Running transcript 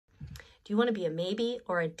Do you want to be a maybe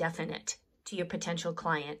or a definite to your potential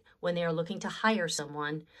client when they are looking to hire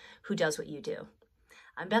someone who does what you do?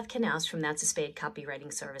 I'm Beth Knaus from That's a Spade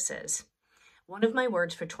Copywriting Services. One of my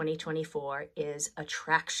words for 2024 is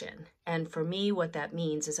attraction. And for me, what that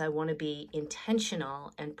means is I want to be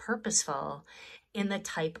intentional and purposeful in the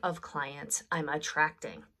type of clients I'm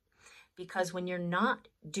attracting. Because when you're not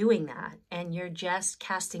doing that and you're just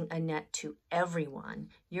casting a net to everyone,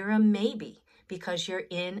 you're a maybe because you're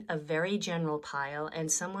in a very general pile and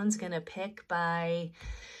someone's going to pick by,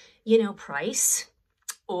 price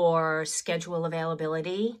or schedule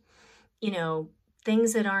availability,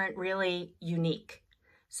 things that aren't really unique.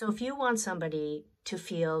 So if you want somebody to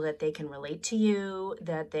feel that they can relate to you,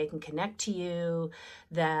 that they can connect to you,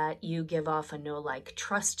 that you give off a know, like,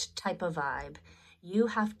 trust type of vibe, you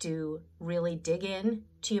have to really dig in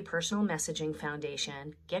to your personal messaging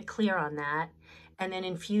foundation, get clear on that, and then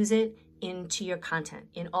infuse it into your content,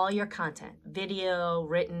 in all your content, video,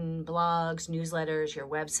 written, blogs, newsletters, your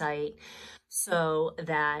website, so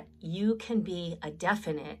that you can be a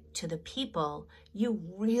definite to the people you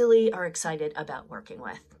really are excited about working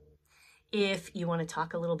with. If you want to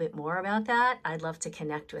talk a little bit more about that, I'd love to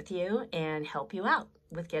connect with you and help you out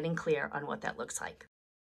with getting clear on what that looks like.